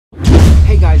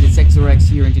guys, it's XRX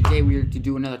here, and today we're to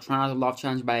do another Try Not to Laugh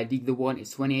challenge by AdikTheOne.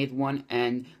 It's 28th one,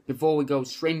 and before we go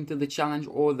straight into the challenge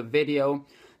or the video,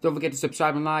 don't forget to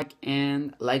subscribe and like,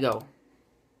 and let go.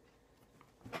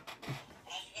 As you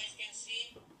guys can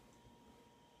see,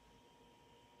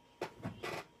 look,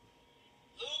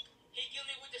 he killed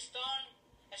me with a stone.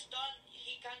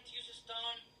 He can't use a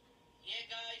stone. Yeah,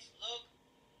 guys, look.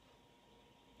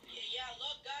 Yeah,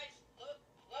 look, guys, look.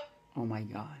 Oh my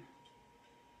god.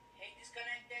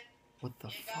 Disconnected. What the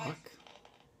fuck? Guys.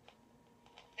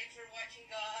 Thanks for watching,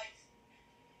 guys.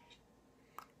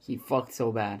 He fucked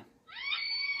so bad.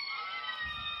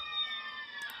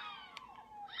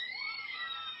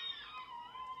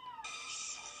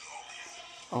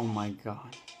 Oh my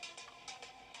god.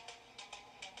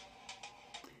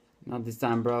 Not this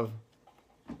time, bro.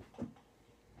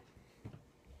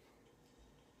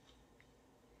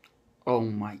 Oh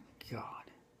my god.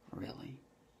 Really?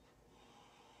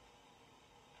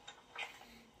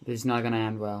 This is not gonna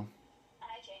end well.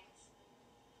 Hi, James.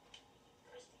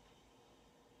 It's been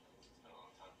a long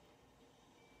time.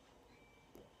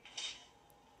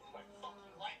 My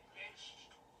fucking life, bitch.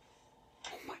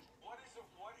 Oh my. What is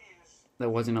There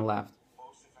wasn't a laugh. the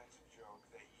most offensive joke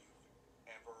that you've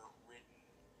ever written?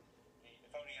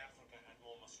 If only Africa had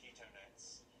more mosquito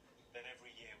nets, then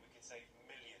every year we could save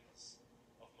millions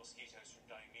of mosquitoes from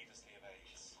dying needlessly of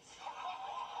AIDS.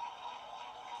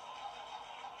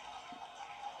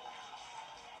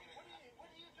 What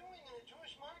are you doing in a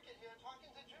Jewish market here talking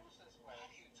to Jews this way?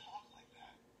 How do you talk like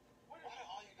that? Why do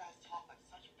all you guys talk like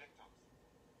such victims?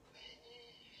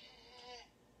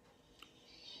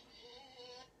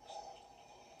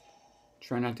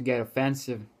 Try not to get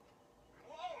offensive. There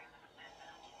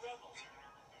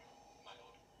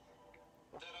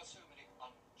are so many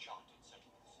uncharted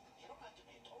settlements. You don't have to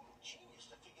be a total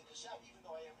genius to figure this out, even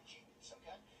though I am a genius,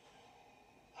 okay?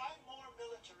 I'm more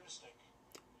militaristic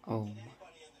Oh. than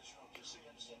anybody in this room, just so you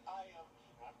understand.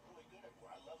 I'm really good at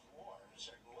war. I love war in a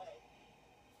certain way,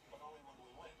 but only when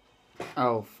we win.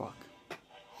 Oh fuck.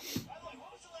 By the way, when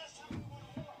was the last time we won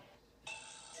a war?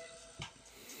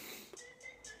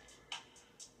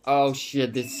 Oh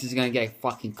shit, this is gonna get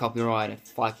fucking copyrighted.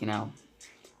 Fucking hell.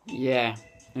 Yeah.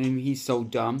 I mean, he's so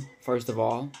dumb, first of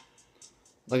all.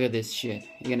 Look at this shit.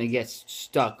 You're gonna get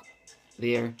stuck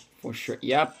there for sure.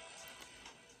 Yep.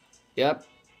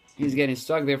 He's getting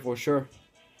stuck there for sure.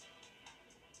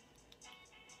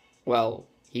 Well,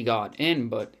 he got in,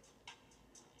 but...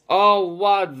 Oh,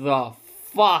 what the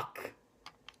fuck?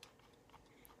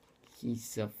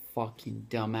 He's a fucking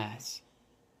dumbass.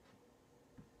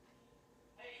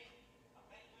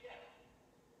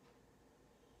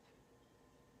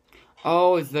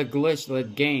 Oh, it's the glitch, the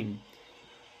game.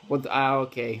 What?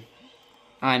 Okay.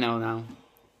 I know now.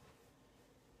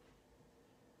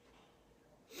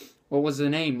 What was the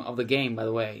name of the game, by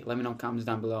the way? Let me know in the comments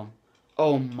down below.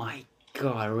 Oh my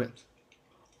god.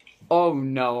 Oh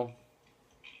no.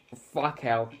 Fuck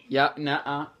hell. Yep,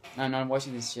 nuh-uh. I'm not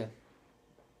watching this shit.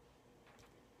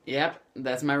 Yep,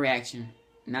 that's my reaction.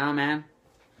 Nah, man.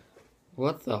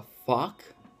 What the fuck?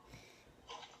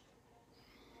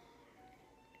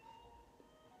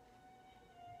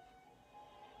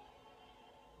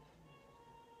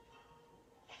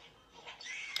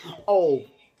 Oh.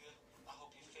 I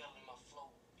hope you're feeling my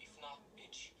flow. If not,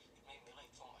 bitch, you made me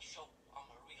late for my show. I'm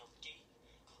a real G.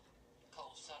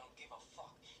 Close, I don't give a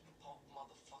fuck. You poor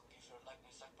motherfucker, if you're like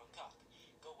me, suck my cock.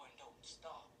 Go and don't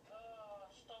stop.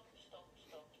 Stop.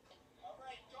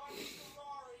 Alright, Darby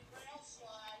Ferrari, rail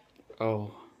slide.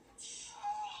 Oh.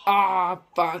 Ah,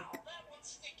 fuck. That one's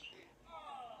sticky.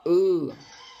 Ooh.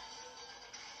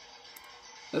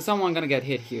 There's someone gonna get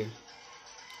hit here.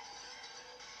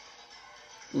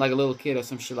 Like a little kid or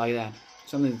some shit like that.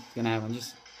 Something's gonna happen.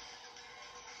 Just...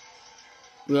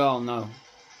 We all know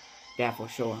that for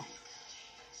sure.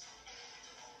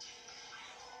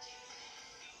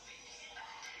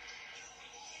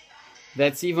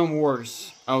 That's even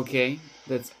worse. Okay.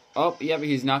 That's... Oh, yeah, but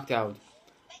he's knocked out.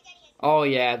 Oh,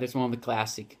 yeah, that's one of the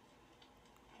classic.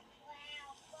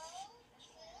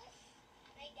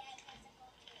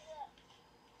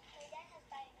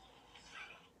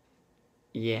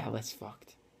 Yeah, that's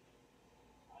fucked.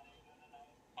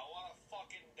 I wanna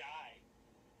fucking die.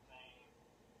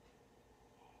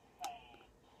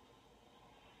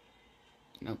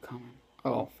 No comment.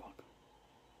 Oh, fuck.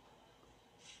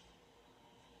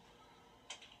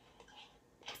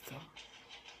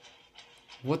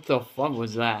 What the fuck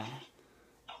was that?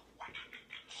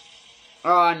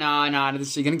 Oh, no,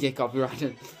 this is gonna get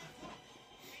copyrighted.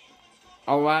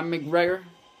 Alright, McGregor.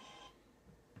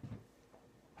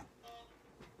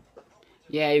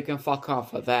 Yeah, you can fuck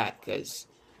off with that, because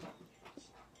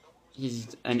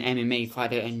He's an MMA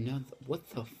fighter, and what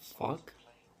the fuck?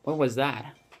 What was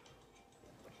that?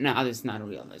 No, this is not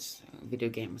real. This video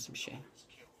game or some shit.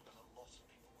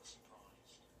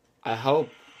 I hope.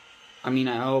 I mean,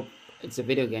 I hope it's a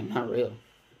video game, not real.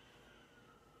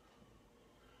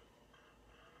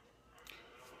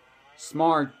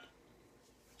 Smart.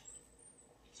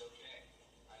 It's okay.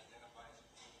 I identify as a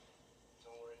female.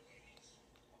 Don't worry, ladies.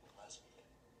 I'm a lesbian.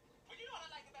 But you know what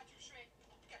I like about you, Shrek?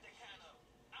 You got that kind of,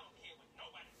 I don't care what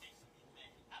nobody thinks of me, man.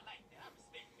 I like that. I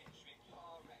respect that, Shrek. You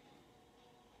all right.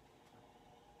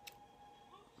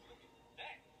 Look at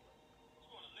that.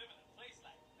 You want to live in a place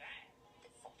like that?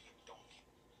 The fucking donkey.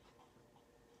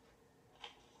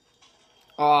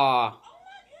 Ah.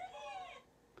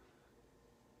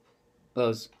 That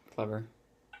was clever.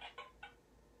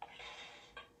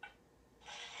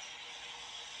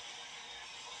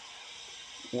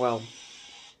 Well.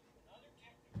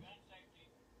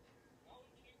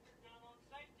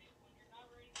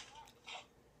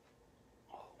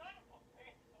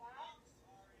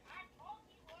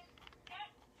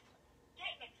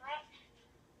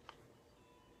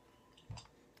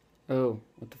 Oh,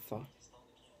 what the fuck?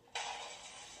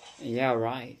 Yeah,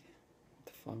 right. What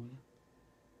the fuck?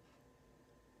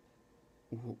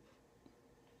 Ooh.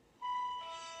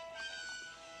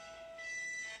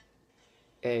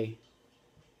 Hey.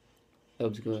 That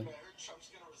was good. I heard Trump's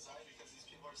gonna resign because these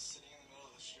people are sitting in the middle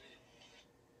of the street.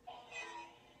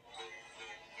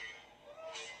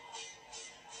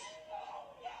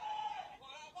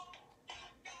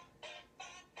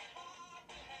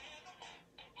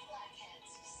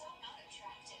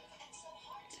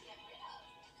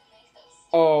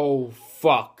 Oh,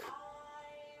 fuck.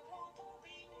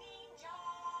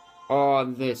 Oh,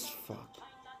 this fuck.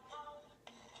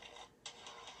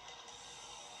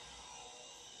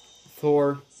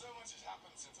 Thor. So much has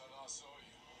happened since I last saw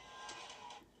you.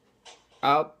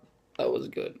 Out. That was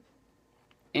good.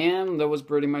 And that was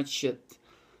pretty much it.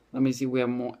 Let me see, we have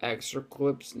more extra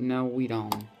clips. No, we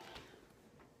don't.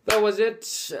 That was it.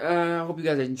 I hope you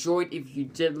guys enjoyed. If you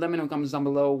did, let me know in the comments down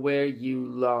below where you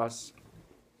lost.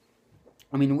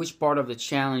 I mean, which part of the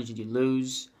challenge did you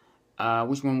lose?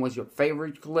 Which one was your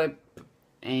favorite clip?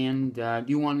 And do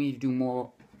you want me to do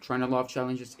more Try Not to Laugh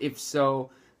challenges? If so,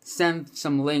 send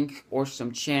some link or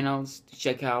some channels to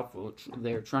check out for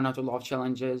their Try Not to Laugh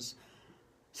challenges.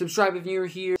 Subscribe if you're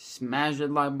here. Smash that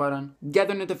like button. Get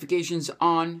the notifications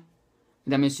on.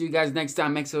 And I'm going to see you guys next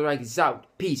time. X is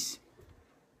out. Peace.